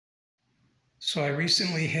So I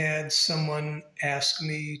recently had someone ask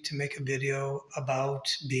me to make a video about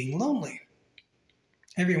being lonely.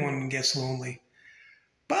 Everyone gets lonely,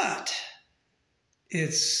 but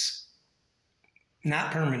it's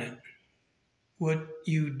not permanent. What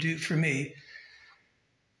you do for me,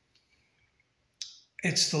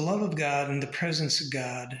 it's the love of God and the presence of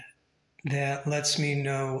God that lets me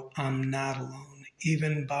know I'm not alone.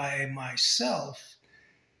 Even by myself,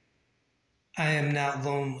 I am not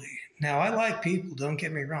lonely. Now, I like people, don't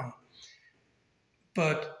get me wrong.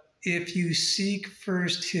 But if you seek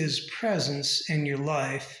first his presence in your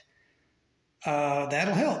life,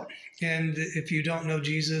 that'll help. And if you don't know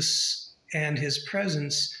Jesus and his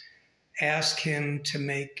presence, ask him to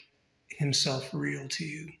make himself real to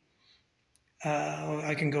you.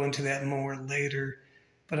 I can go into that more later,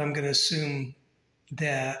 but I'm going to assume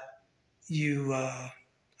that you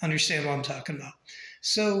understand what I'm talking about.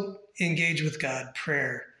 So engage with God,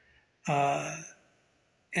 prayer,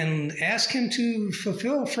 and ask him to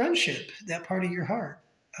fulfill friendship, that part of your heart.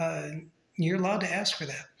 You're allowed to ask for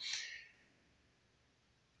that.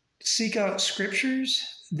 Seek out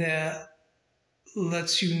scriptures that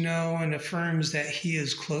lets you know and affirms that he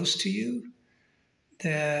is close to you,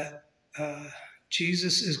 that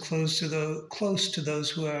Jesus is close to those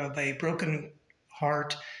who have a broken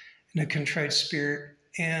heart and a contrite spirit.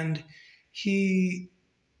 And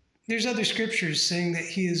there's other scriptures saying that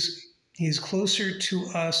he is closer to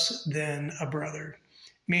us than a brother.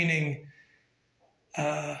 Meaning,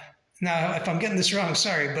 now if I'm getting this wrong,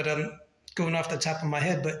 sorry, but I'm going off the top of my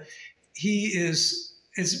head, but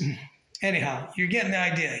anyhow, you're getting the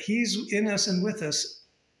idea. He's in us and with us,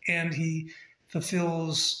 and he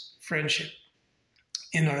fulfills friendship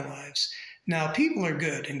in our lives. Now, people are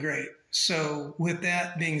good and great. So with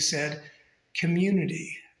that being said,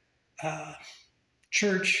 community,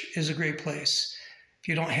 church is a great place. If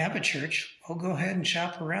you don't have a church, well, go ahead and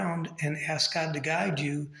shop around and ask God to guide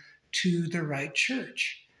you to the right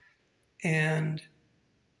church. And,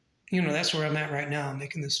 that's where I'm at right now. I'm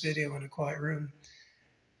making this video in a quiet room.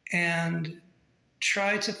 And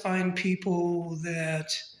try to find people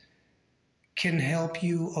that can help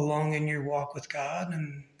you along in your walk with God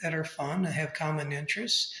and that are fun and have common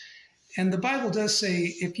interests. And the Bible does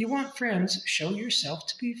say, if you want friends, show yourself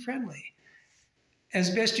to be friendly. As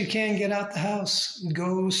best you can, get out the house,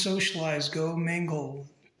 go socialize, go mingle.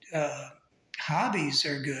 Hobbies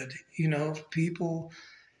are good. People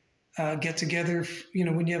get together,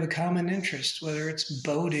 when you have a common interest, whether it's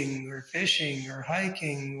boating or fishing or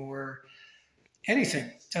hiking or anything,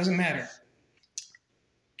 doesn't matter.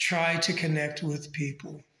 Try to connect with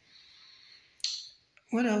people.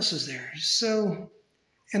 What else is there?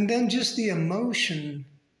 And then just the emotion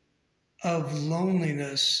of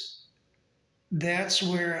loneliness. That's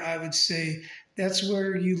where I would say, that's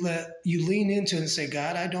where you lean into and say,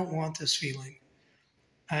 God, I don't want this feeling.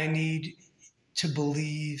 I need to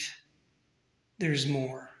believe there's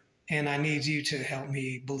more. And I need you to help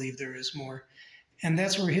me believe there is more. And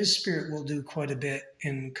that's where his Spirit will do quite a bit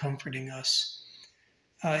in comforting us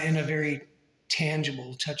in a very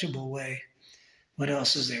tangible, touchable way. What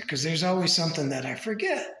else is there? Because there's always something that I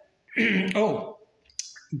forget. Oh,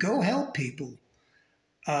 go help people.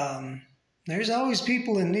 There's always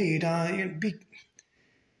people in need.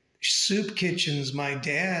 Soup kitchens. My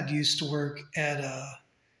dad used to work at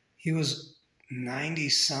he was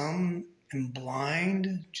 90-some and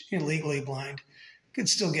blind, legally blind. Could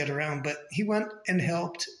still get around, but he went and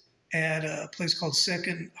helped at a place called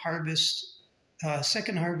Second Harvest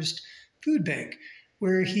Food Bank,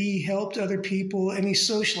 where he helped other people and he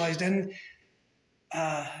socialized. And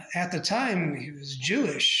at the time, he was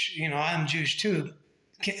Jewish. I'm Jewish too.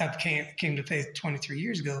 I came to faith 23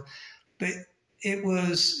 years ago, but it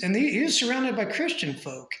was, and he was surrounded by Christian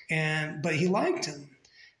folk, but he liked him.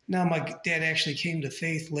 Now, my dad actually came to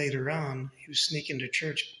faith later on. He was sneaking to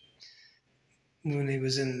church when he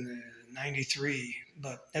was in 93,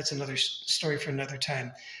 but that's another story for another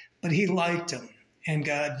time. But he liked him, and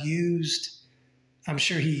God I'm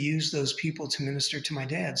sure he used those people to minister to my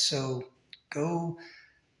dad. So go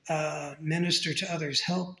minister to others,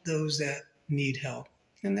 help those that need help.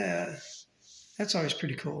 And that's always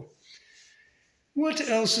pretty cool. What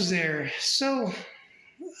else is there? So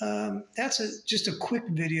that's just a quick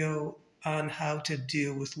video on how to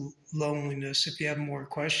deal with loneliness. If you have more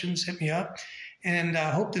questions, hit me up. And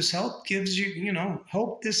I hope this helps,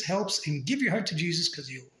 hope this helps, and give your heart to Jesus, because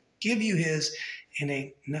he'll give you his, and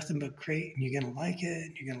ain't nothing but great, and you're going to like it,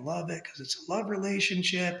 and you're going to love it, because it's a love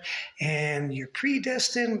relationship, and you're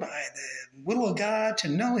predestined by the will of God to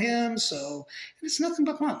know him, so it's nothing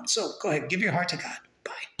but fun. So go ahead, give your heart to God.